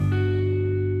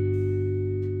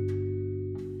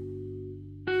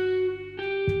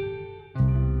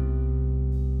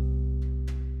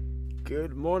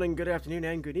morning, good afternoon,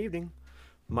 and good evening.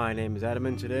 My name is Adam,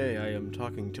 and today I am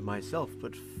talking to myself.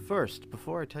 But first,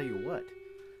 before I tell you what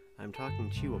I'm talking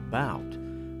to you about,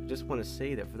 I just want to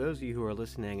say that for those of you who are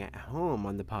listening at home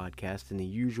on the podcast in the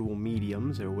usual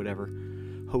mediums or whatever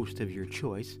host of your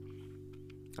choice,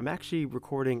 I'm actually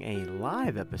recording a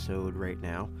live episode right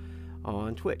now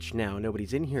on Twitch. Now,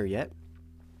 nobody's in here yet.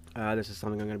 This is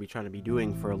something I'm going to be trying to be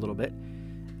doing for a little bit.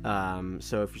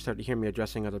 So if you start to hear me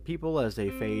addressing other people as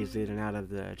they phase in and out of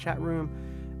the chat room,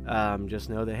 just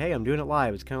know that, hey, I'm doing it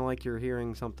live. It's kind of like you're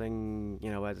hearing something,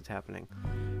 as it's happening.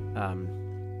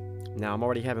 Now, I'm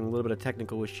already having a little bit of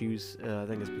technical issues. I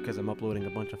think it's because I'm uploading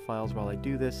a bunch of files while I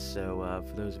do this. So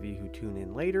for those of you who tune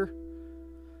in later,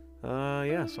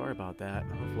 sorry about that.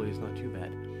 Hopefully it's not too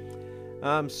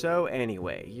bad. So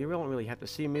anyway, you don't really have to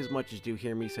see me as much as do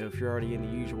hear me. So if you're already in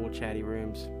the usual chatty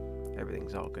rooms,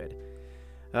 everything's all good.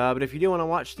 But if you do want to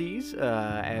watch these,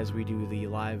 as we do the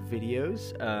live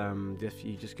videos, if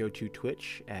you just go to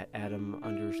Twitch at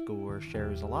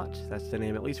Adam_shares a lot, that's the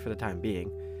name at least for the time being.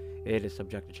 It is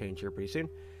subject to change here pretty soon.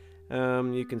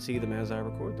 You can see them as I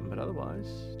record them, but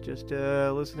otherwise, just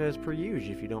listen as per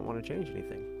usual if you don't want to change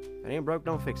anything. If it ain't broke,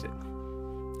 don't fix it.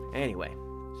 Anyway,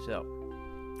 so,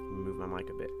 move my mic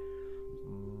a bit.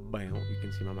 Bam, you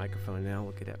can see my microphone now.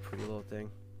 Look at that pretty little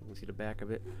thing. You can see the back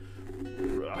of it.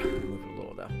 Move it a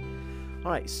little though.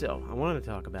 Alright, so I wanted to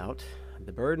talk about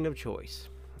the burden of choice,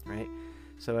 right?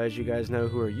 So as you guys know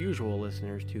who are usual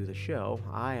listeners to the show,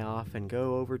 I often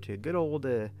go over to good old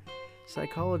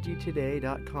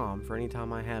psychologytoday.com for any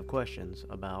time I have questions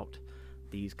about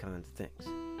these kinds of things.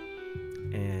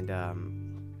 And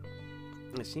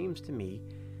it seems to me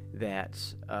that,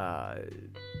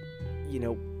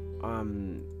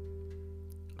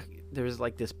 there's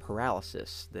like this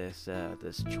paralysis, this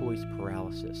choice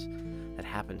paralysis that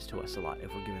happens to us a lot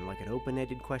if we're given like an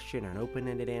open-ended question or an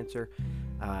open-ended answer,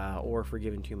 or if we're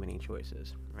given too many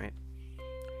choices, right?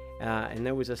 And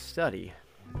there was a study,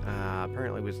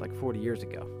 apparently it was like 40 years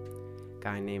ago, a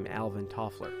guy named Alvin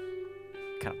Toffler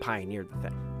kind of pioneered the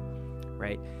thing,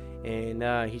 right? And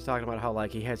he's talking about how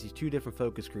like he has these two different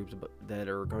focus groups that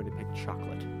are going to pick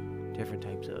chocolate, different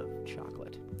types of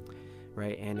chocolate,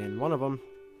 right? And in one of them,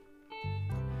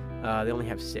 they only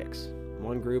have 6.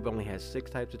 One group only has 6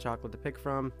 types of chocolate to pick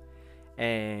from,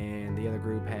 and the other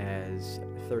group has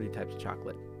 30 types of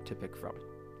chocolate to pick from.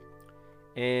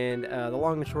 And the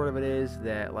long and short of it is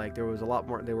that like there were a lot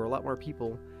more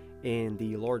people in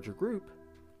the larger group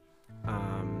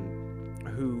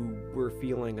who were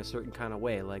feeling a certain kind of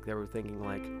way. Like they were thinking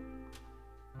like,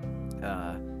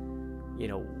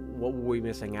 what were we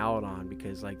missing out on?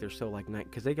 Because like they're so like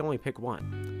because they can only pick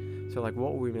one. So like,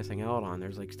 what were we missing out on?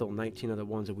 There's like still 19 other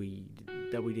ones that we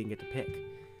didn't get to pick.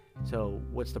 So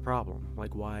what's the problem?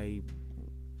 Like,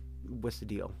 what's the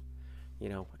deal?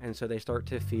 And so they start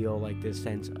to feel like this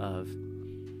sense of,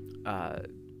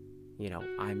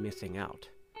 I'm missing out.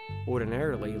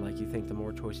 Ordinarily, like you think the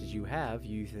more choices you have,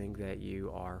 you think that you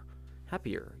are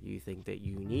happier. You think that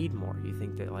you need more. You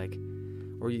think that like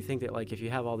if you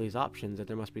have all these options that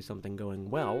there must be something going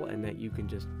well and that you can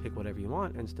just pick whatever you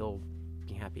want and still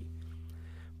be happy.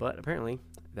 But apparently,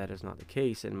 that is not the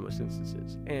case in most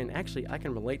instances. And actually, I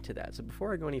can relate to that. So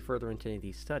before I go any further into any of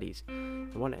these studies,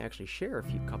 I want to actually share a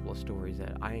couple of stories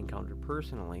that I encountered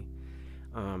personally,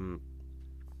 and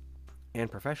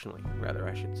professionally, rather,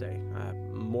 I should say.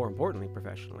 More importantly,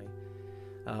 professionally.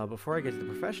 Before I get to the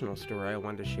professional story, I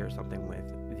wanted to share something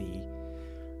with the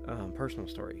personal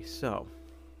story. So,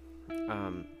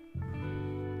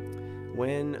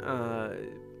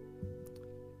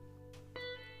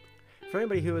 for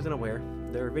anybody who isn't aware,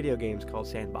 there are video games called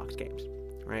sandbox games,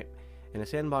 right? And a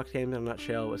sandbox game in a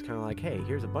nutshell is kind of like, hey,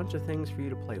 here's a bunch of things for you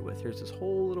to play with. Here's this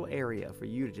whole little area for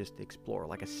you to just explore,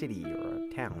 like a city or a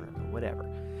town or whatever,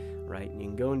 right? And you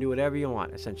can go and do whatever you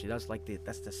want, essentially. That's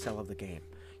the sell of the game.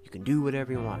 You can do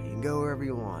whatever you want. You can go wherever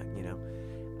you want,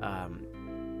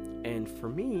 And for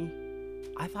me,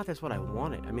 I thought that's what I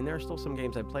wanted. I mean, there are still some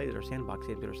games I play that are sandbox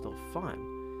games that are still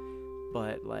fun.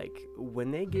 But like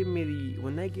when they give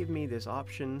me this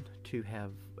option to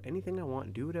have anything I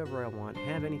want, do whatever I want,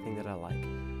 have anything that I like,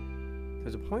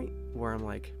 there's a point where I'm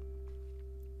like,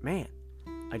 man,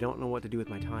 I don't know what to do with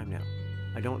my time now.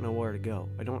 I don't know where to go.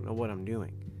 I don't know what I'm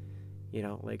doing.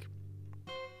 Like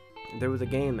there was a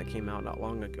game that came out not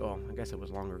long ago. I guess it was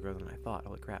longer ago than I thought.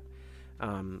 Holy crap.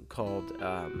 Called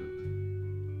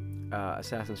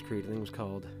Assassin's Creed. I think it was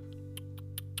called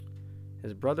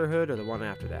his Brotherhood or the one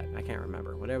after that. I can't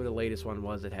remember. Whatever the latest one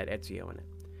was that had Ezio in it.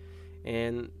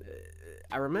 And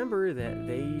I remember that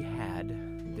they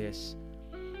had this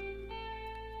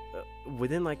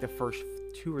within like the first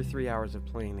 2 or 3 hours of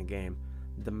playing the game,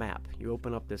 the map. You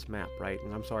open up this map, right?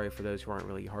 And I'm sorry for those who aren't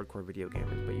really hardcore video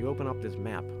gamers, but you open up this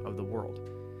map of the world,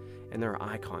 and there are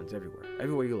icons everywhere.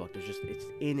 Everywhere you look, it's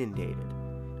inundated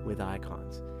with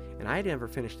icons. And I never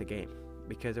finished the game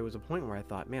because there was a point where I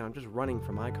thought, man, I'm just running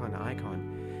from icon to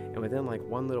icon, and within like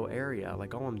one little area,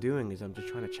 like all I'm doing is I'm just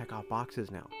trying to check off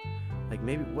boxes now. Like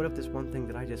maybe what if this one thing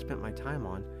that I just spent my time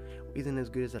on isn't as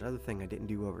good as that other thing I didn't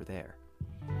do over there?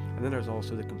 And then there's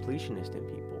also the completionist in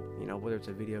people, you know, whether it's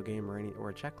a video game or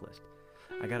a checklist.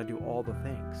 I got to do all the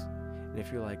things. And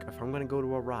if you're like, if I'm going to go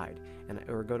to a ride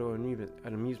or go to an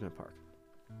amusement park,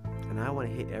 and I want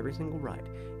to hit every single ride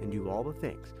and do all the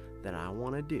things that I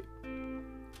want to do,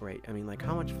 right? I mean, like,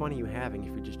 how much fun are you having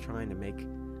if you're just trying to make,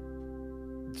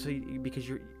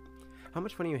 how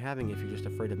much fun are you having if you're just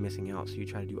afraid of missing out, so you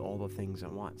try to do all the things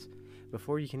at once?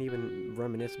 Before you can even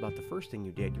reminisce about the first thing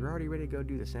you did, you're already ready to go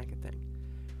do the second thing.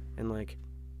 And like,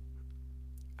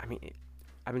 I mean,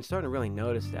 I've been starting to really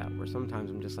notice that, where sometimes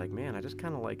I'm just like, man, I just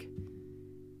kind of like,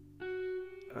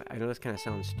 I know this kind of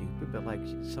sounds stupid, but like,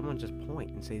 someone just point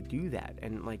and say, do that.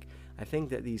 And like, I think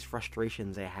that these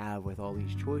frustrations I have with all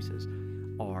these choices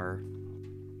are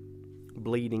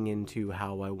bleeding into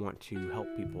how I want to help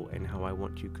people, and how I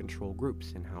want to control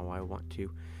groups, and how I want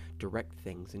to direct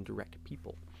things and direct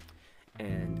people.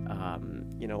 And,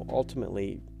 you know,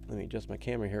 ultimately, let me adjust my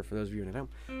camera here for those of you who don't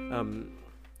know.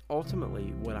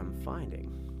 Ultimately, what I'm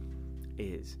finding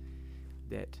is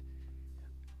that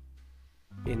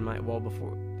in my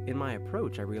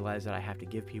approach, I realized that I have to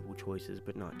give people choices,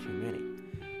 but not too many.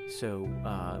 So,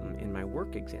 in my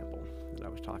work example that I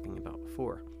was talking about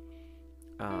before,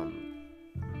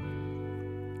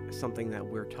 something that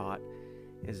we're taught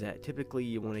is that typically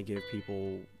you want to give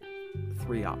people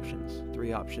 3 options.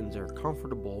 3 options are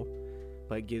comfortable,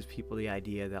 but it gives people the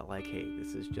idea that, like, hey,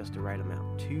 this is just the right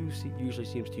amount. 2 usually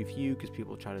seems too few because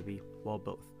people try to be, well,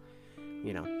 both.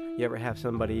 You know, you ever have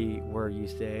somebody where you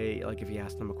say, like, if you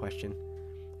ask them a question,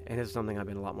 and this is something I've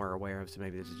been a lot more aware of, so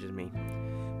maybe this is just me.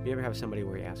 You ever have somebody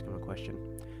where you ask them a question,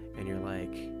 and you're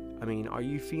like, I mean, are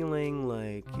you feeling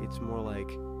like it's more like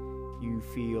you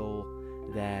feel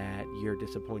that you're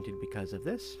disappointed because of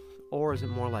this, or is it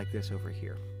more like this over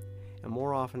here? And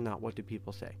more often than not, what do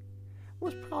people say?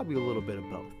 Well, it's probably a little bit of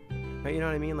both, right? You know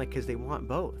what I mean? Like, because they want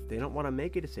both. They don't want to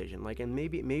make a decision. Like, and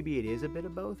maybe it is a bit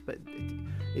of both, but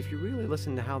if you really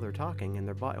listen to how they're talking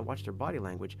and watch their body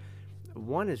language,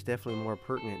 one is definitely more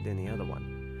pertinent than the other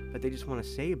one. But they just want to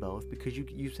say both because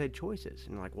you said choices,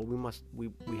 and like, well,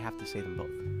 we have to say them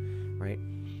both, right?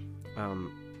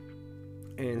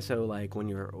 And so, like, when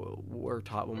we're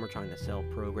trying to sell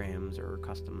programs or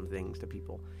custom things to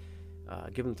people,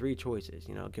 give them 3 choices.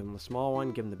 You know, give them the small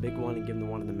one, give them the big one, and give them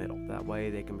the one in the middle. That way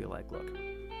they can be like, look,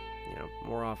 you know,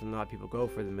 more often than not, people go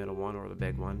for the middle one or the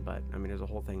big one. But I mean, there's a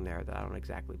whole thing there that I don't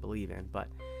exactly believe in. But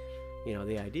you know,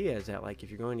 the idea is that, like, if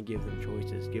you're going to give them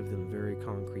choices, give them very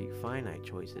concrete, finite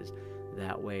choices.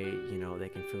 That way, you know, they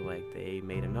can feel like they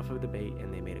made enough of a debate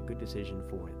and they made a good decision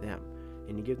for them.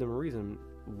 And you give them a reason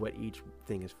what each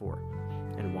thing is for,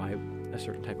 and why a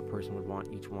certain type of person would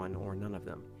want each one or none of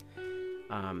them.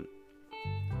 And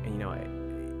you know,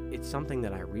 it's something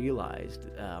that I realized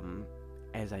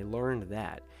as I learned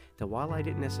that while I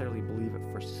didn't necessarily believe it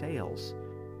for sales,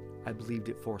 I believed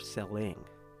it for selling.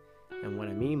 And what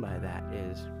I mean by that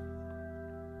is,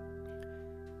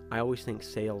 I always think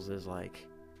sales is like,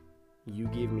 you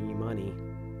give me money,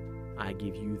 I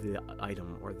give you the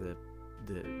item or the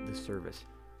service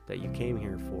that you came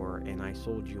here for, and I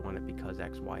sold you on it because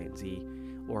X, Y, and Z.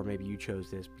 Or maybe you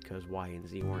chose this because Y and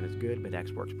Z weren't as good, but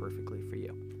X works perfectly for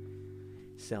you.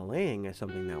 Selling is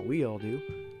something that we all do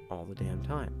all the damn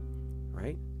time,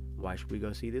 right? Why should we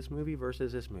go see this movie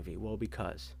versus this movie? Well,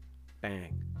 because,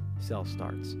 bang, sell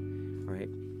starts, right?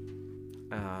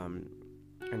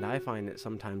 And I find that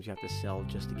sometimes you have to sell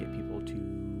just to get people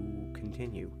to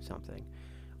continue something,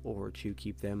 or to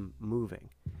keep them moving.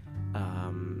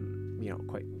 You know,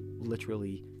 quite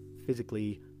literally,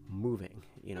 physically moving,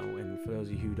 you know. And for those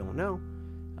of you who don't know,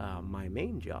 my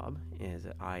main job is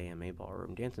that I am a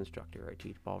ballroom dance instructor. I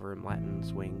teach ballroom, Latin,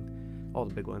 swing, all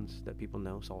the big ones that people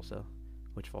know, salsa,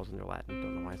 which falls under Latin.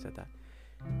 Don't know why I said that.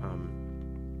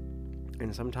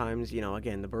 And sometimes, you know,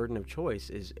 again, the burden of choice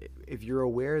is, if you're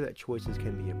aware that choices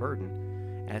can be a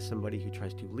burden, as somebody who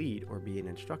tries to lead or be an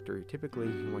instructor, typically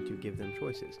you want to give them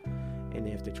choices. And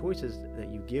if the choices that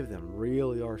you give them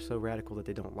really are so radical that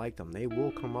they don't like them, they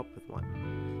will come up with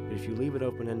one. But if you leave it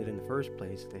open-ended in the first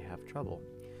place, they have trouble.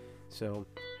 So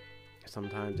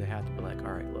sometimes they have to be like,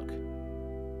 all right, look,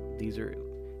 these are,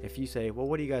 if you say, well,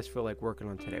 what do you guys feel like working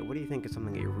on today? What do you think is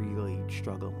something that you're really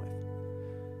struggling with?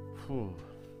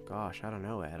 gosh, I don't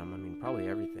know, Adam. I mean, probably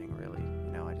everything, really.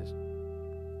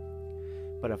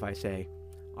 But if I say,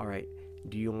 all right,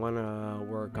 do you want to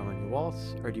work on your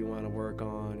waltz or do you want to work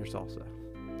on your salsa?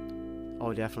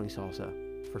 Oh, definitely salsa,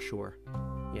 for sure.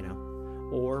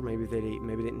 Or maybe they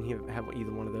didn't have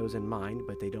either one of those in mind,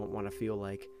 but they don't want to feel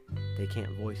like they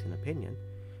can't voice an opinion.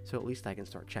 So at least I can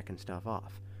start checking stuff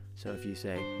off. So if you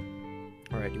say,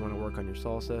 all right, do you want to work on your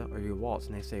salsa or your waltz?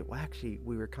 And they say, well, actually,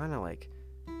 we were kind of like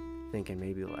thinking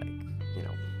maybe like,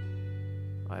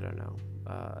 I don't know,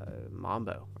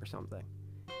 mambo or something,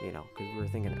 because we were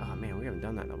thinking, oh man, we haven't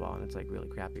done that in a while, and it's like really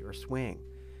crappy. Or swing,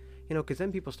 because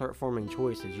then people start forming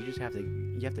choices. You have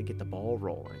to get the ball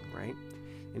rolling, right?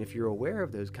 And if you're aware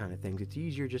of those kind of things, it's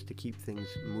easier just to keep things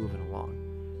moving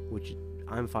along, which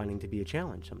I'm finding to be a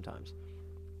challenge sometimes.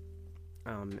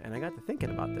 And I got to thinking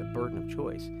about the burden of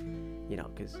choice,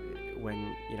 because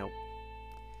when,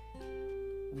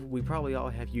 we probably all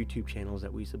have YouTube channels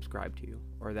that we subscribe to,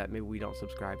 or that maybe we don't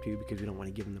subscribe to because we don't want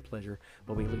to give them the pleasure,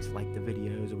 but we at least like the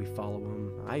videos or we follow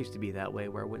them. I used to be that way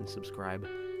where I wouldn't subscribe,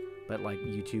 but like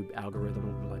YouTube algorithm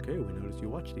would be like, hey, we noticed you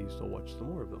watch these, so watch some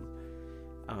more of them.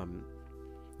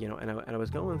 And I was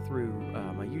going through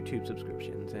my YouTube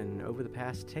subscriptions, and over the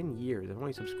past 10 years, I've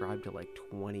only subscribed to like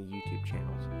 20 YouTube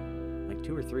channels, like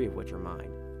 2 or 3 of which are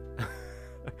mine.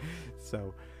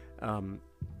 So,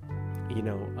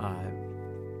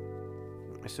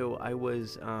 so I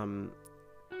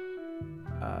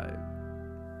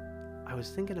was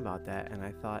thinking about that, and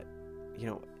I thought,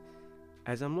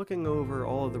 as I'm looking over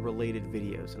all of the related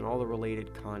videos and all the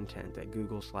related content that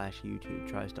Google/YouTube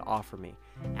tries to offer me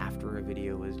after a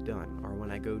video is done, or when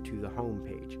I go to the home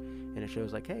page and it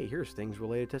shows like, hey, here's things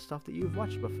related to stuff that you've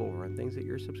watched before and things that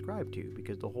you're subscribed to,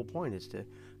 because the whole point is to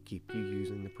keep you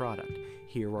using the product.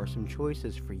 Here are some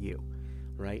choices for you,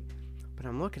 right? But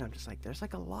I'm looking, I'm just like, there's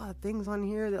like a lot of things on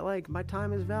here that like my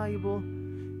time is valuable,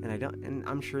 and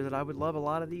I'm sure that I would love a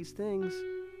lot of these things,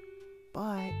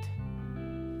 but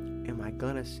am I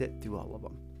gonna sit through all of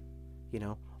them?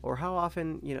 Or how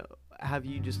often, have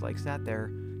you just like sat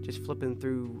there just flipping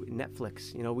through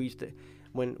Netflix? We used to,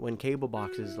 when cable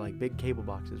boxes, like big cable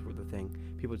boxes were the thing,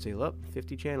 people would say, look,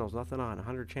 50 channels, nothing on,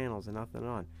 100 channels and nothing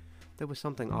on. There was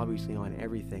something obviously on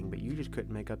everything, but you just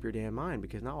couldn't make up your damn mind,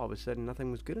 because now all of a sudden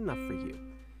nothing was good enough for you.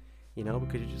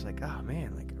 Because you're just like, oh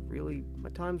man, like really,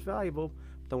 my time's valuable.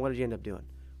 But then what did you end up doing?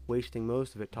 Wasting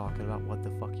most of it talking about what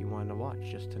the fuck you wanted to watch,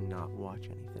 just to not watch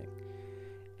anything.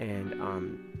 And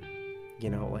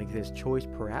like this choice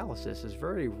paralysis is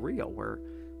very real, where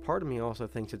part of me also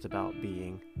thinks it's about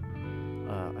being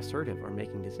assertive or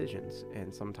making decisions,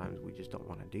 and sometimes we just don't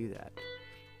want to do that.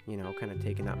 Kind of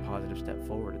taking that positive step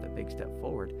forward, or that big step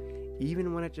forward,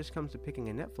 even when it just comes to picking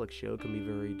a Netflix show, can be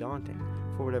very daunting.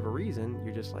 For whatever reason,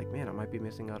 you're just like, man, I might be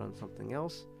missing out on something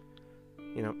else.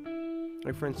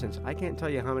 Like for instance, I can't tell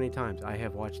you how many times I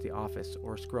have watched The Office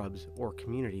or Scrubs or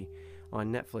Community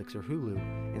on Netflix or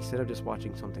Hulu instead of just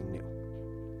watching something new.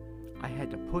 I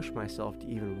had to push myself to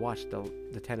even watch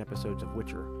the 10 episodes of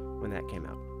Witcher when that came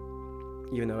out.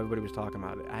 Even though everybody was talking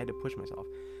about it, I had to push myself.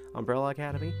 Umbrella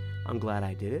Academy, I'm glad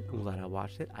I did it. I'm glad I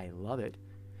watched it. I love it.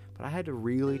 But I had to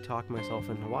really talk myself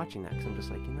into watching that, because I'm just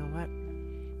like, you know what?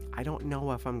 I don't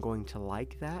know if I'm going to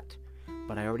like that,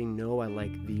 but I already know I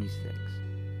like these things.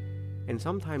 And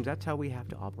sometimes that's how we have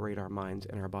to operate our minds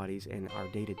and our bodies in our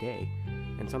day-to-day.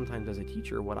 And sometimes as a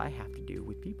teacher, what I have to do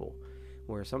with people,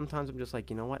 where sometimes I'm just like,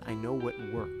 you know what? I know what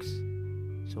works,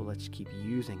 so let's keep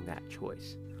using that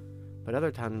choice. But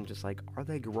other times I'm just like, are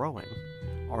they growing?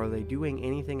 Are they doing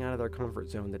anything out of their comfort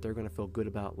zone that they're going to feel good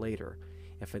about later?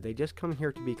 If they just come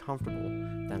here to be comfortable,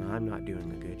 then I'm not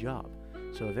doing a good job.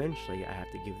 So eventually I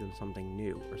have to give them something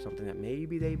new, or something that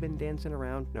maybe they've been dancing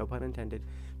around, no pun intended,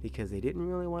 because they didn't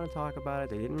really want to talk about it,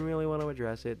 they didn't really want to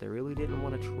address it, they really didn't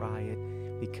want to try it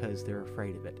because they're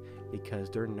afraid of it, because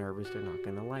they're nervous they're not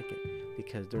going to like it,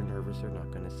 because they're nervous they're not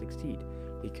going to succeed,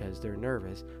 because they're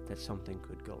nervous that something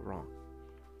could go wrong.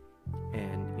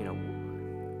 And,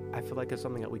 I feel like it's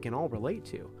something that we can all relate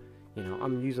to.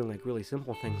 I'm using like really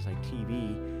simple things like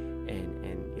TV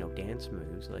and dance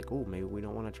moves, like, oh, maybe we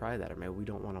don't want to try that, or maybe we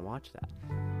don't want to watch that,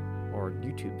 or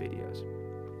YouTube videos.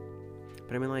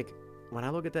 But I mean, like, when I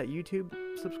look at that YouTube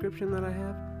subscription that I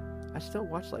have,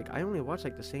 I only watch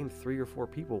like the same 3 or 4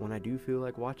 people when I do feel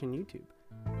like watching YouTube.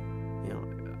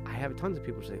 I have tons of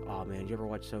people say, oh man, did you ever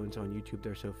watch so-and-so on YouTube?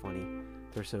 They're so funny,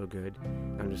 they're so good.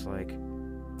 And I'm just like,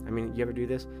 you ever do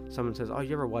this? Someone says, oh,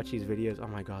 you ever watch these videos? Oh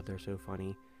my god, they're so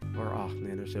funny. Or, oh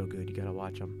man, they're so good, you gotta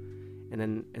watch them. And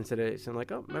then instead of saying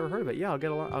like, oh, never heard of it, yeah, I'll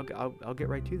get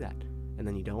right to that. And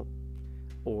then you don't.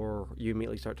 or you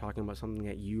immediately start talking about something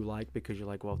that you like because you're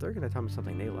like, well, if they're going to tell me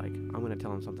something they like, I'm going to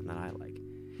tell them something that I like.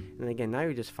 And again, now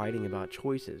you're just fighting about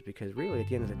choices, because really at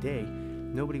the end of the day,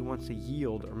 nobody wants to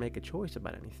yield or make a choice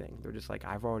about anything. They're just like,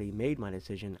 I've already made my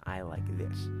decision, I like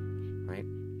this, right?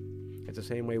 It's the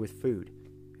same way with food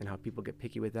and how people get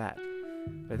picky with that.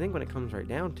 But I think when it comes right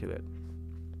down to it,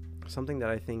 something that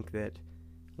I think that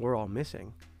we're all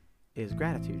missing is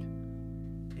gratitude.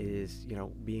 Is,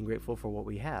 being grateful for what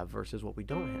we have versus what we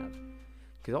don't have.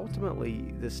 Because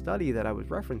ultimately, the study that I was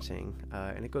referencing,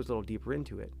 and it goes a little deeper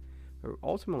into it,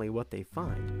 ultimately what they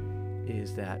find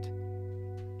is that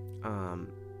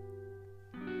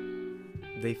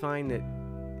they find that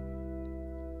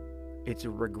it's a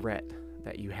regret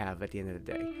that you have at the end of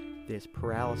the day. This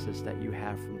paralysis that you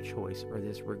have from choice, or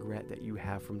this regret that you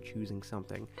have from choosing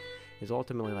something, is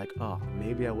ultimately like, oh,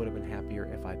 maybe I would have been happier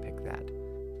if I picked that.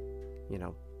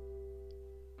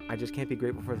 I just can't be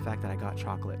grateful for the fact that I got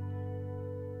chocolate.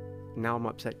 Now I'm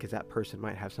upset because that person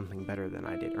might have something better than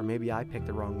I did. Or maybe I picked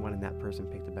the wrong one and that person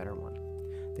picked a better one.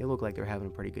 They look like they're having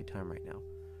a pretty good time right now.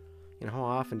 How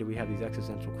often do we have these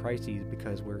existential crises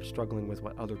because we're struggling with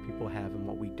what other people have and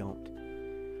what we don't?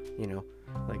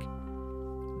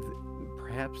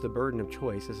 Perhaps the burden of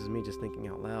choice, this is me just thinking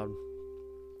out loud,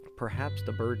 perhaps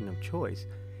the burden of choice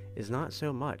is not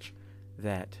so much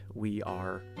that we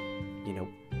are,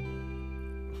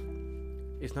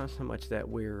 it's not so much that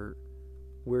we're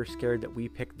scared that we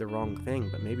picked the wrong thing,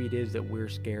 but maybe it is that we're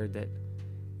scared that,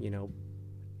 in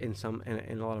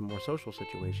a lot of more social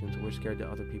situations, we're scared that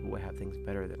other people will have things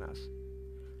better than us.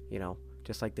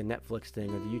 Just like the Netflix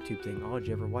thing or the YouTube thing. Oh, did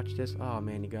you ever watch this? Oh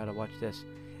man, you gotta watch this.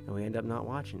 And we end up not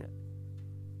watching it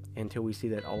until we see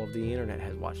that all of the internet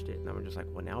has watched it. And then we're just like,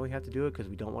 well, now we have to do it because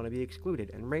we don't want to be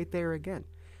excluded. And right there again,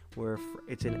 where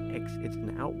it's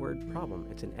an outward problem.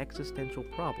 It's an existential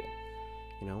problem.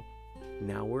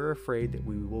 Now we're afraid that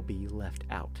we will be left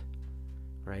out,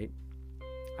 right?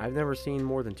 I've never seen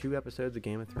more than 2 episodes of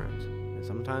Game of Thrones. And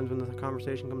sometimes when the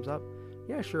conversation comes up,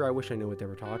 yeah, sure, I wish I knew what they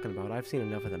were talking about. I've seen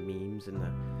enough of the memes and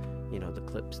the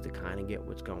clips to kind of get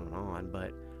what's going on.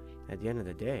 But at the end of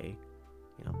the day,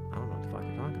 I don't know what the fuck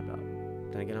you're talking about.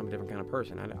 Then again, I'm a different kind of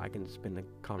person. I can spin the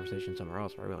conversation somewhere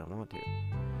else if I really want to.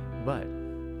 But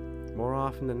more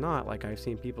often than not, like I've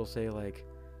seen people say like,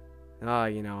 I'm not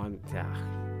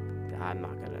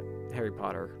gonna Harry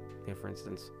Potter, for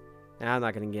instance. I'm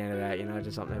not gonna get into that. It's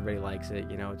just something everybody likes it.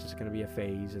 It's just gonna be a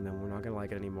phase, and then we're not gonna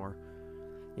like it anymore.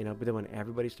 But then when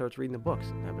everybody starts reading the books,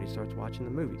 and everybody starts watching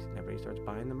the movies, and everybody starts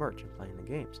buying the merch and playing the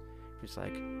games, it's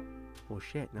like, well,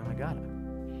 shit. Now I gotta.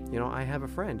 I have a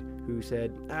friend who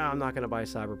said, I'm not gonna buy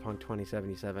Cyberpunk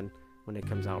 2077 when it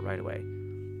comes out right away,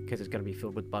 because it's gonna be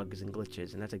filled with bugs and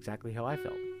glitches, and that's exactly how I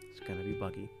felt. It's gonna be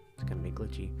buggy. It's gonna be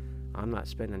glitchy. I'm not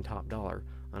spending top dollar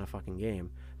on a fucking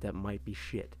game that might be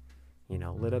shit.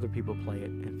 Let other people play it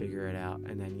and figure it out.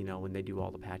 And then, when they do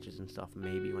all the patches and stuff,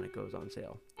 maybe when it goes on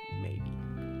sale. Maybe.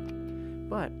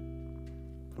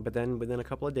 But then within a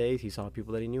couple of days, he saw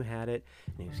people that he knew had it.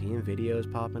 And he was seeing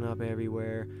videos popping up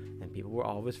everywhere. And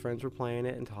all of his friends were playing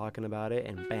it and talking about it.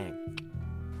 And bang.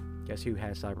 Guess who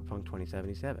has Cyberpunk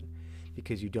 2077?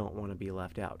 Because you don't want to be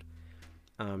left out.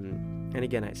 And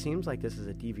again, it seems like this is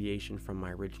a deviation from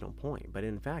my original point, but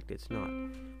in fact, it's not.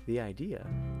 The idea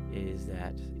is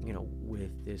that,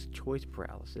 with this choice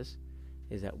paralysis,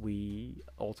 is that we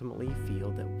ultimately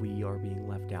feel that we are being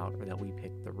left out or that we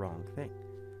picked the wrong thing.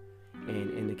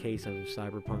 And in the case of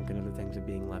Cyberpunk and other things of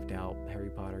being left out, Harry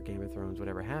Potter, Game of Thrones,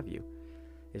 whatever have you,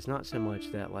 it's not so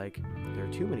much that, there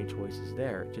are too many choices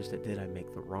there, just that did I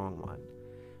make the wrong one,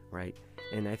 right?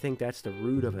 And I think that's the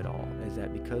root of it all, is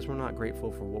that because we're not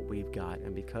grateful for what we've got,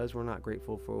 and because we're not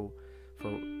grateful for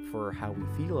how we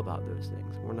feel about those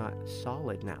things, we're not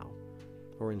solid now,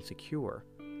 or insecure,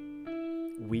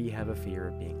 we have a fear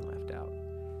of being left out.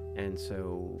 And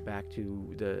so back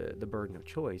to the burden of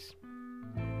choice,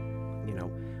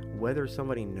 whether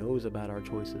somebody knows about our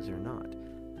choices or not,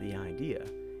 the idea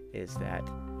is that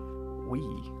we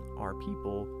are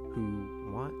people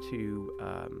who want to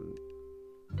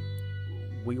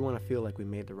feel like we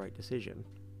made the right decision.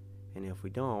 And if we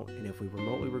don't, and if we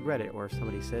remotely regret it, or if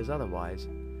somebody says otherwise,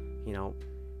 now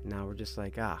we're just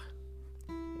like, I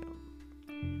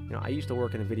used to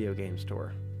work in a video game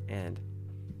store, and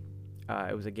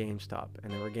it was a GameStop,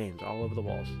 and there were games all over the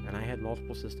walls, and I had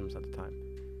multiple systems at the time.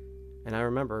 And I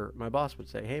remember my boss would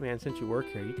say, hey man, since you work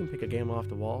here, you can pick a game off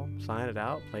the wall, sign it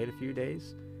out, play it a few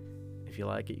days. If you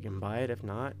like it, you can buy it. If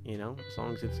not, as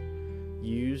long as it's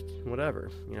used,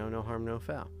 whatever, no harm, no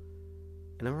foul.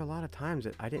 And there were a lot of times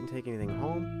that I didn't take anything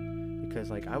home because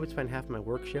I would spend half my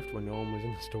work shift when no one was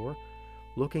in the store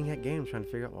looking at games, trying to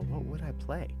figure out, well, what would I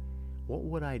play? What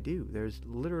would I do? There's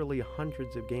literally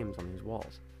hundreds of games on these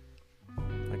walls.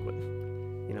 Like, what,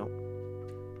 you know,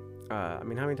 I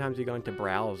mean, how many times have you gone to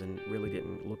browse and really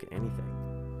didn't look at anything?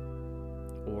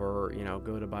 Or, you know,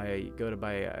 go to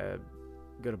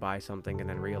buy something and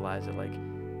then realize that, like,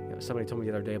 you know, somebody told me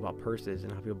the other day about purses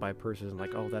and how people buy purses and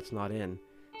like, oh, that's not in,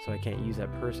 so I can't use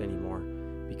that purse anymore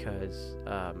because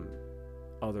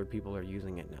other people are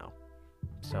using it now,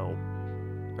 so,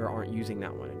 or aren't using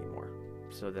that one anymore.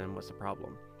 So then what's the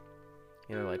problem?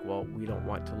 You know, like, well, we don't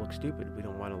want to look stupid. We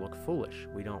don't want to look foolish.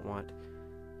 We don't want,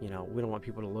 you know, we don't want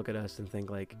people to look at us and think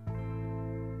like,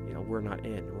 you know, we're not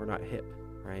in, we're not hip,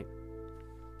 right?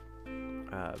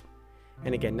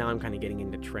 And again, now I'm kind of getting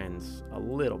into trends a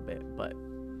little bit, but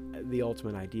the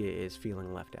ultimate idea is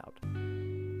feeling left out.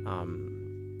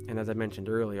 And as I mentioned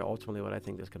earlier, ultimately what I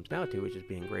think this comes down to is just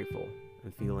being grateful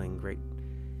and feeling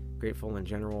grateful in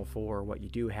general for what you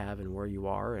do have and where you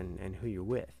are and who you're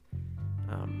with.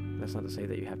 That's not to say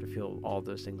that you have to feel all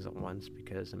those things at once,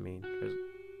 because, I mean,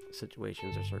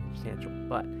 situations are circumstantial.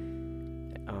 But,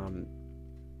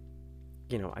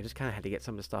 you know, I just kind of had to get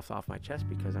some of the stuff off my chest,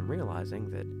 because I'm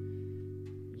realizing that,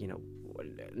 you know,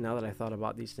 now that I thought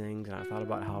about these things and I thought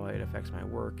about how it affects my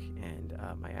work and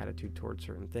my attitude towards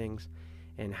certain things,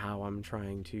 and how I'm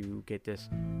trying to get this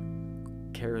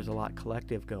Cares a Lot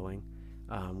collective going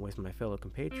with my fellow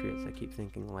compatriots, I keep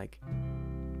thinking, like,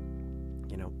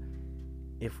 you know,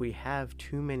 if we have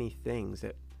too many things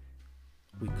that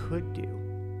we could do,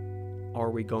 are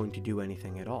we going to do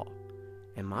anything at all?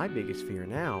 And my biggest fear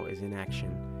now is inaction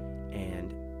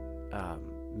and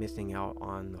missing out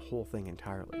on the whole thing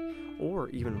entirely. Or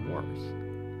even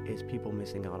worse, is people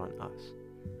missing out on us.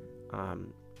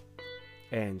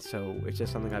 And so it's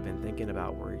just something I've been thinking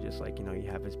about, where you just, like, you know, you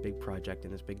have this big project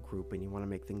and this big group and you want to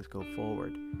make things go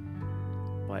forward.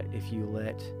 But if you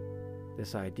let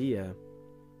this idea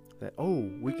that, oh,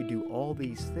 we could do all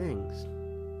these things,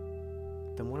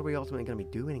 then what are we ultimately going to be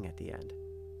doing at the end?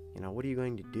 You know, what are you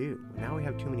going to do? Now we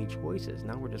have too many choices.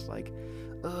 Now we're just like,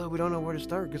 we don't know where to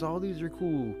start because all these are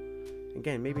cool.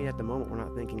 Again, maybe at the moment we're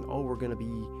not thinking, oh, we're going to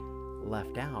be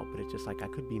left out, but it's just like, I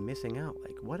could be missing out.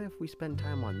 Like, what if we spend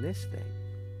time on this thing?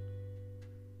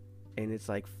 And it's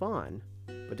like fun,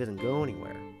 but doesn't go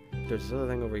anywhere. There's this other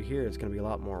thing over here that's going to be a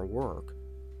lot more work,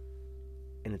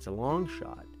 and it's a long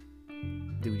shot.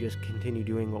 Do we just continue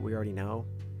doing what we already know,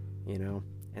 you know,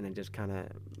 and then just kind of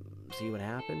see what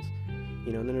happens?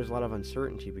 You know, and then there's a lot of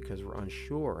uncertainty because we're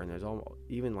unsure, and there's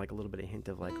even like a little bit of hint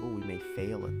of like, oh, we may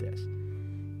fail at this,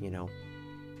 you know.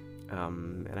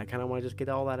 And I kind of want to just get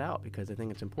all that out, because I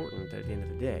think it's important that at the end of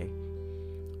the day,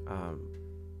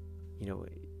 you know,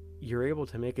 you're able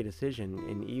to make a decision,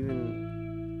 and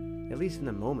even, at least in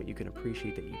the moment, you can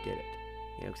appreciate that you did it.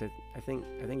 You know, because I think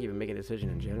even making a decision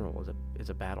in general is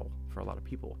a battle for a lot of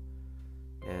people.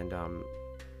 And I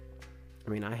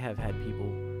mean, I have had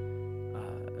people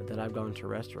that I've gone to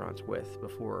restaurants with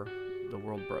before the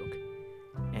world broke,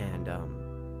 and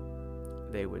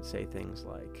they would say things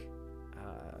like,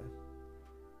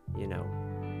 you know,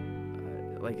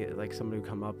 like somebody would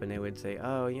come up and they would say,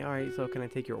 oh, yeah, all right, so can I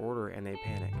take your order? And they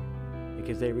panic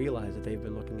because they realize that they've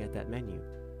been looking at that menu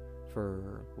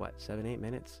for 7-8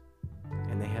 minutes,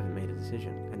 and they haven't made a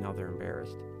decision, and now they're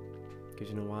embarrassed. Because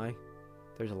you know why?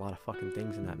 There's a lot of fucking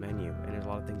things in that menu, and there's a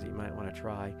lot of things that you might want to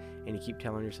try, and you keep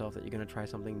telling yourself that you're going to try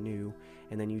something new,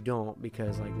 and then you don't,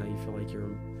 because like now you feel like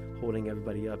you're holding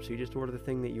everybody up, so you just order the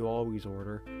thing that you always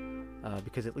order,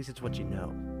 because at least it's what you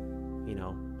know. You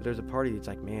know, but there's a party that's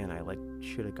like, man, I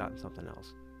should have gotten something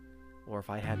else, or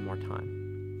if I had more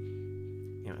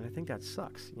time. You know, and I think that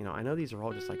sucks. You know, I know these are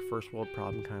all just like first world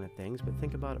problem kind of things, but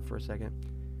think about it for a second.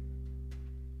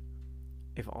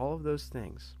 If all of those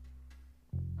things,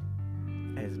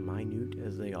 as minute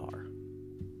as they are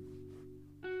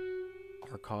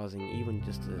causing even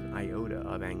just an iota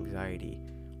of anxiety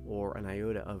or an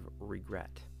iota of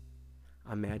regret,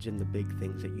 imagine the big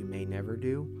things that you may never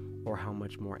do, or how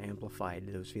much more amplified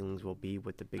those feelings will be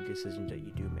with the big decisions that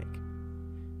you do make.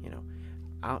 You know,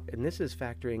 and this is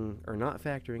factoring or not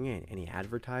factoring in any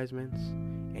advertisements,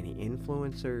 any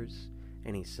influencers,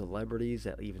 any celebrities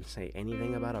that even say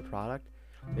anything about a product.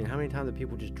 I mean, how many times do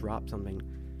people just drop something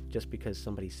just because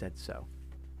somebody said so?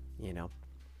 You know,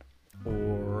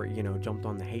 or, you know, jumped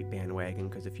on the hate bandwagon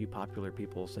because a few popular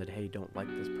people said, hey, don't like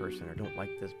this person or don't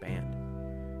like this band,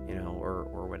 you know,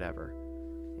 or whatever.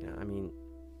 You know, I mean,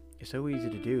 it's so easy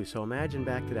to do. So imagine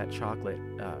back to that chocolate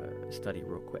study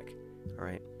real quick, all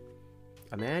right?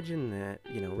 Imagine that,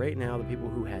 you know, right now the people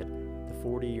who had the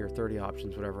 40 or 30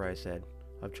 options, whatever I said,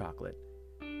 of chocolate,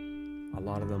 a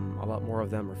lot more of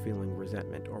them are feeling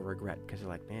resentment or regret because they're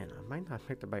like, man, I might not have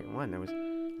picked the right one. There was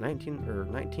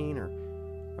 19 or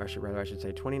I should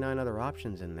say 29 other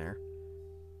options in there,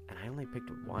 and I only picked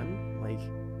one. Like,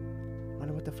 I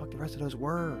wonder what the fuck the rest of those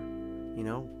were. You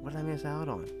know, what did I miss out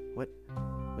on? What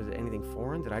was it? Anything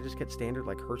foreign? Did I just get standard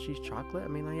like Hershey's chocolate? I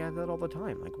mean, I have that all the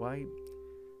time. Like, why?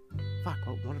 Fuck,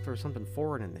 what if there was something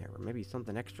foreign in there, or maybe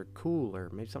something extra cool, or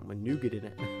maybe something with nougat in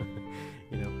it?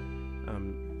 You know.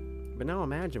 But now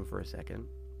imagine for a second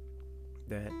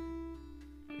that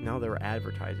now there are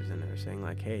advertisers in there saying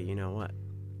like, hey, you know what?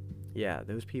 Yeah,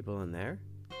 those people in there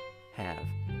have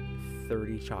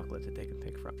 30 chocolates that they can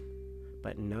pick from,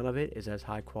 but none of it is as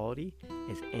high quality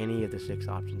as any of the 6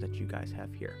 options that you guys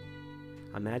have here.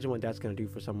 Imagine what that's going to do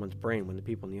for someone's brain when the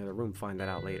people in the other room find that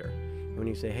out later. And when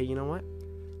you say, hey, you know what?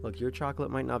 Look, your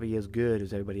chocolate might not be as good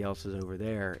as everybody else's over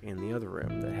there in the other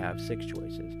room that have 6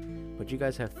 choices, but you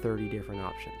guys have 30 different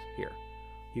options here.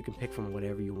 You can pick from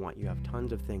whatever you want. You have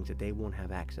tons of things that they won't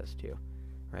have access to,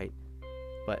 right?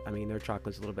 But, I mean, their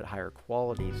chocolate's a little bit higher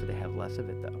quality, so they have less of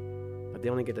it, though. But they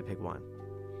only get to pick one,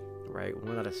 right?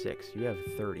 1 out of 6. You have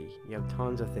 30. You have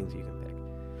tons of things you can pick.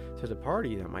 So there's a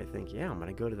party that might think, yeah, I'm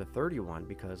going to go to the 31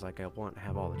 because, like, I want to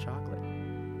have all the chocolate.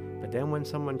 But then when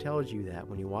someone tells you that,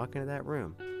 when you walk into that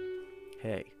room,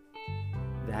 hey,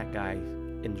 that guy's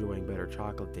enjoying better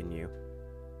chocolate than you,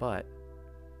 but,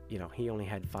 you know, he only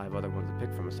had 5 other ones to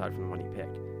pick from aside from the one he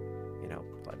picked. You know,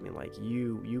 I mean, like,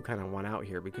 you kind of won out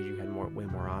here because you had way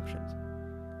more options.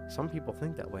 Some people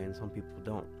think that way and some people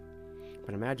don't.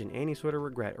 But imagine any sort of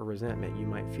regret or resentment you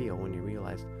might feel when you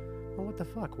realize, well, what the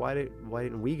fuck? Why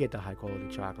didn't we get the high quality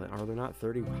chocolate? Are there not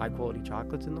 30 high quality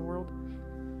chocolates in the world?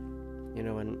 You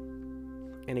know,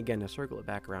 and again, to circle it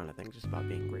back around, I think just about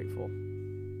being grateful,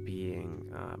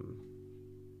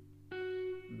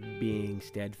 being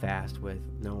steadfast with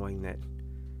knowing that,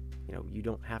 you know, you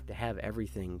don't have to have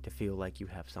everything to feel like you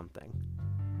have something.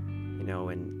 You know,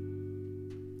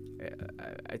 and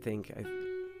I think,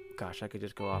 gosh, I could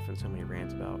just go off on so many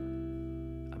rants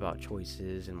about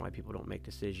choices and why people don't make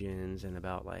decisions, and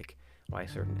about like why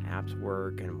certain apps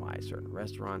work and why certain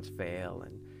restaurants fail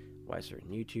and why certain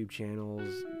YouTube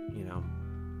channels, you know,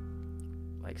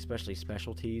 like especially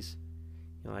specialties,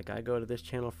 you know, like I go to this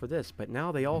channel for this, but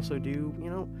now they also do, you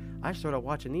know, I started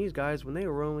watching these guys when they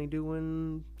were only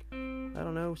doing, I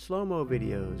don't know, slow-mo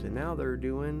videos, and now they're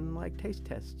doing like taste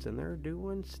tests, and they're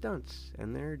doing stunts,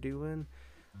 and they're doing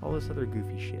all this other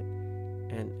goofy shit.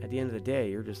 And at the end of the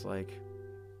day, you're just like,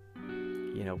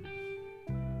 you know,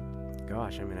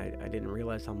 gosh, I mean, I didn't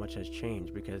realize how much has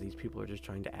changed because these people are just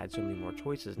trying to add so many more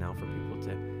choices now for people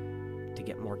to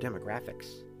get more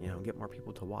demographics, you know, get more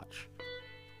people to watch.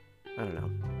 I don't know.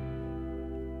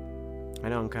 I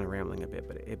know I'm kind of rambling a bit,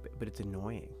 but it's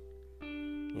annoying,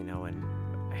 you know, and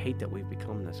I hate that we've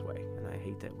become this way, and I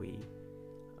hate that we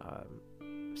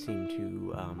seem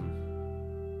to,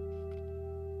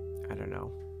 I don't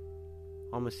know,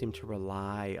 almost seem to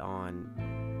rely on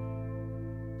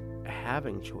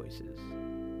having choices.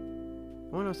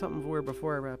 I want to know something weird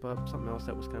before I wrap up. Something else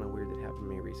that was kind of weird that happened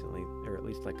to me recently, or at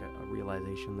least like a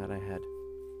realization that I had,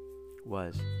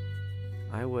 was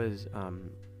I was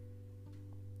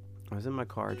in my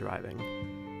car driving.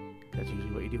 That's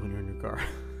usually what you do when you're in your car.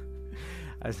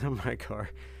 I was in my car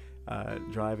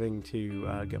driving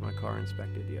to get my car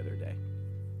inspected the other day,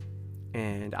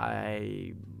 and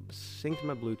I synced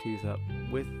my Bluetooth up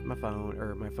with my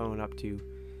phone up to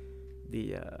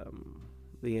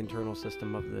the internal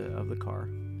system of the car,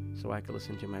 so I could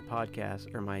listen to my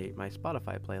podcast or my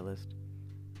Spotify playlist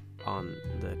on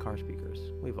the car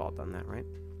speakers. We've all done that, right?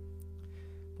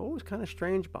 But what was kind of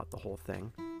strange about the whole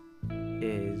thing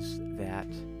is that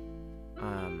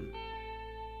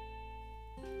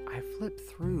I flipped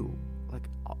through, like,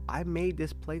 I made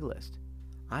this playlist.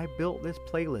 I built this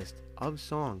playlist of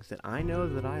songs that I know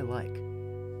that I like,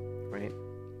 right?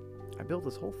 I built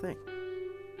this whole thing.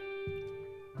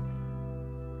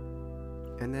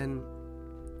 And then,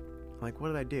 like, what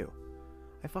did I do?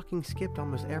 I fucking skipped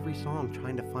almost every song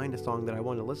trying to find a song that I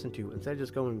wanted to listen to instead of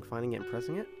just going and finding it and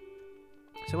pressing it.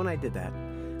 So when I did that,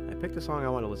 I picked a song I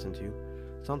wanted to listen to,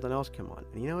 something else came on.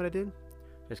 And you know what I did?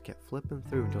 Just kept flipping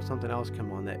through until something else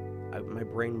came on that my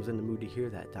brain was in the mood to hear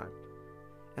that time.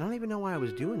 And I don't even know why I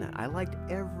was doing that. I liked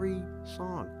every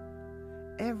song.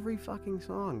 Every fucking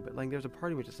song. But like, there's a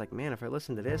part of me just like, man, if I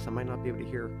listen to this, I might not be able to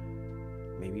hear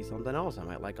maybe something else I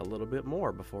might like a little bit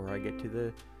more before I get to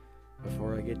the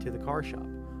car shop.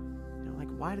 You know, like,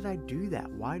 why did I do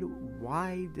that? Why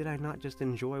did I not just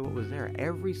enjoy what was there?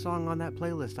 Every song on that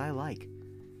playlist I like.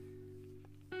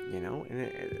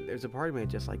 And there's a part of me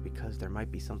just like, because there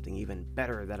might be something even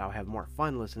better that I'll have more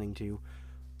fun listening to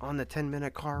on the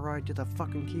 10-minute car ride to the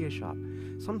fucking Kia shop.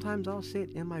 Sometimes I'll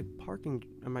sit in my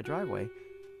driveway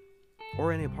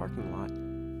or in a parking lot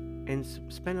and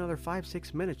spend another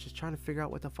 5-6 minutes just trying to figure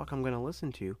out what the fuck I'm going to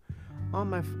listen to on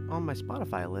my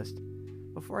Spotify list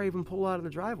before I even pull out of the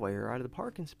driveway or out of the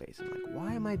parking space. I'm like,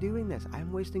 why am I doing this?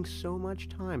 I'm wasting so much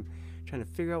time trying to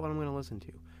figure out what I'm going to listen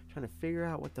to, trying to figure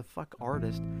out what the fuck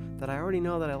artist that I already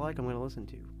know that I like I'm going to listen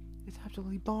to. It's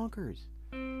absolutely bonkers.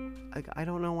 Like, I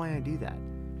don't know why I do that.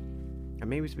 And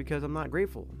maybe it's because I'm not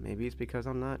grateful. Maybe it's because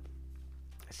I'm not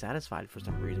satisfied for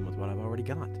some reason with what I've already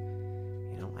got.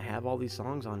 I have all these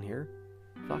songs on here.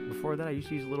 Fuck, before that I used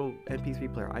to use a little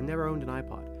MP3 player. I never owned an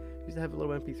iPod. I used to have a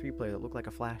little MP3 player that looked like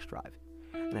a flash drive.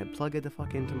 And I'd plug it the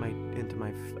fuck into my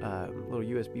little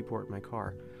USB port in my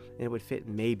car, and it would fit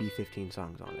maybe 15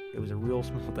 songs on it. It was a real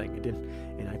small thing. It didn't,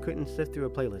 and I couldn't sift through a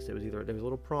playlist. It was either, there was a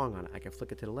little prong on it. I could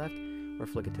flick it to the left or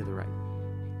flick it to the right.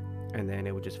 And then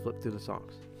it would just flip through the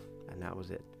songs. And that was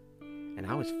it. And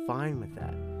I was fine with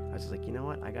that. I was just like, you know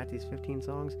what? I got these 15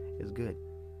 songs. It's good.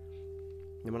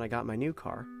 And when I got my new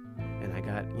car, and I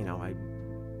got,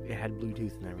 it had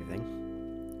Bluetooth and everything,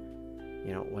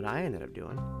 what I ended up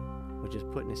doing was just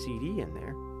putting a CD in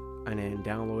there and then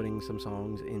downloading some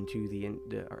songs into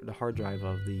the hard drive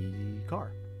of the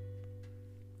car.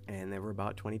 And there were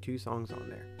about 22 songs on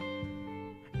there.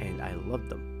 And I loved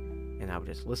them. And I would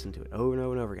just listen to it over and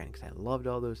over and over again because I loved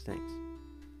all those things,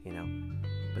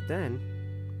 But then,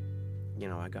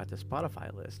 I got the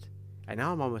Spotify list. And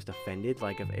now I'm almost offended.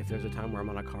 Like, if there's a time where I'm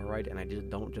on a car ride and I just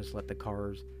don't let the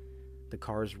car's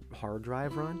hard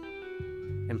drive run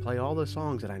and play all the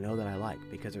songs that I know that I like,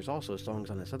 because there's also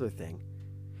songs on this other thing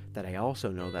that I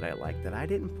also know that I like that I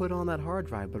didn't put on that hard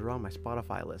drive but are on my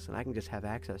Spotify list, and I can just have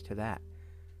access to that.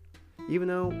 Even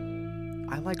though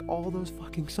I like all those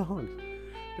fucking songs.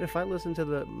 But if I listen to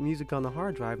the music on the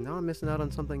hard drive, now I'm missing out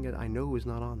on something that I know is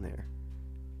not on there.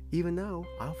 Even though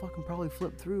I'll fucking probably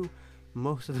flip through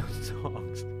most of those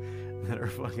songs that are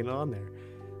fucking on there.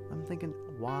 I'm thinking,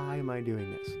 why am I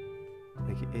doing this?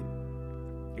 Like,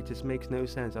 it just makes no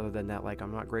sense other than that, like,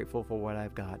 I'm not grateful for what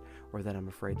I've got, or that I'm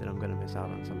afraid that I'm going to miss out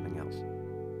on something else.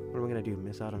 What am I going to do?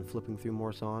 Miss out on flipping through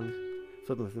more songs?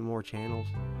 Flipping through more channels?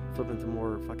 Flipping through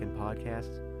more fucking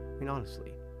podcasts? I mean,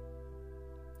 honestly,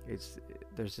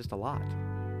 there's just a lot.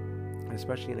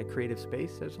 Especially in a creative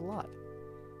space, there's a lot.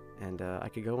 And I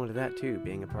could go into that too,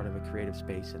 being a part of a creative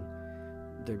space and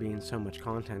there being so much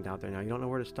content out there now. You don't know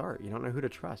where to start. You don't know who to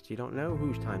trust. You don't know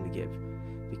whose time to give,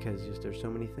 because just there's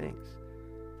so many things.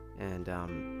 And at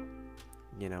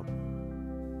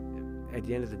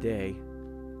the end of the day,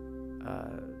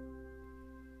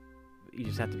 you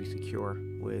just have to be secure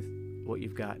with what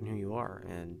you've got and who you are.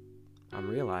 And I'm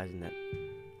realizing that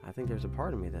I think there's a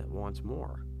part of me that wants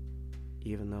more,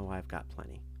 even though I've got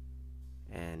plenty.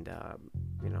 And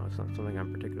it's not something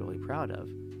I'm particularly proud of,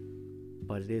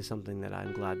 but it is something that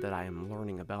I'm glad that I am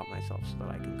learning about myself so that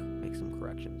I can make some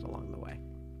corrections along the way.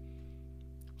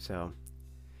 So,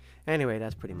 anyway,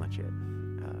 that's pretty much it.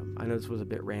 I know this was a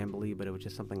bit rambly, but it was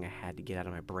just something I had to get out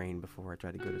of my brain before I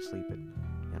tried to go to sleep.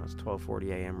 It's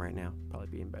 12:40 a.m. right now. Probably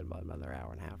be in bed about another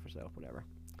hour and a half or so, whatever.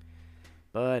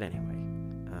 But anyway,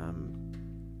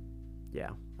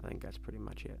 I think that's pretty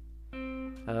much it.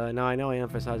 Now, I know I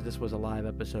emphasized this was a live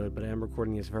episode, but I am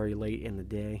recording this very late in the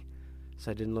day,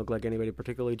 so it didn't look like anybody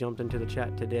particularly jumped into the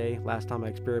chat today. Last time I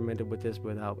experimented with this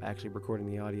without actually recording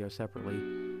the audio separately,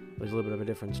 it was a little bit of a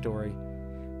different story.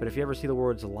 But if you ever see the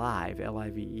words live,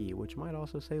 L-I-V-E, which might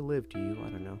also say live to you, I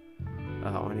don't know,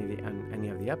 on any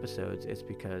of the episodes, it's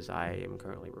because I am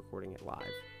currently recording it live.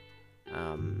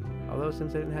 Although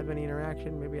since I didn't have any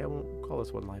interaction, maybe I won't call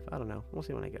this one live. I don't know. We'll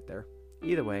see when I get there.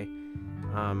 Either way,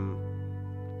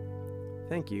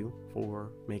 thank you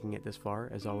for making it this far.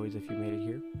 As always, if you made it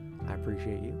here, I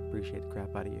appreciate you. Appreciate the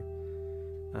crap out of you.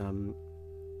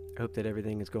 I hope that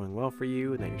everything is going well for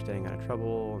you, and that you're staying out of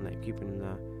trouble, and that you're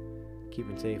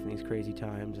keeping safe in these crazy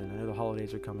times. And I know the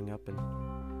holidays are coming up, and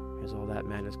there's all that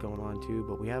madness going on too.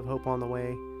 But we have hope on the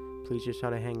way. Please just try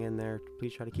to hang in there.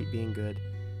 Please try to keep being good.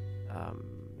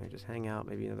 Just hang out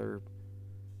maybe another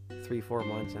 3-4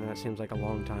 months, and that seems like a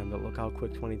long time, but look how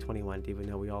quick 2020 went, even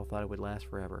though we all thought it would last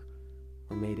forever.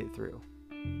 We made it through.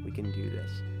 We can do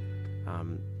this.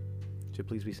 So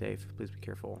please be safe. Please be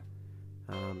careful.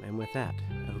 And with that,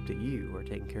 I hope that you are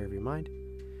taking care of your mind,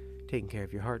 taking care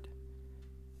of your heart,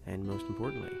 and most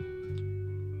importantly,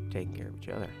 taking care of each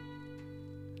other.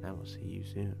 And I will see you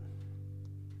soon.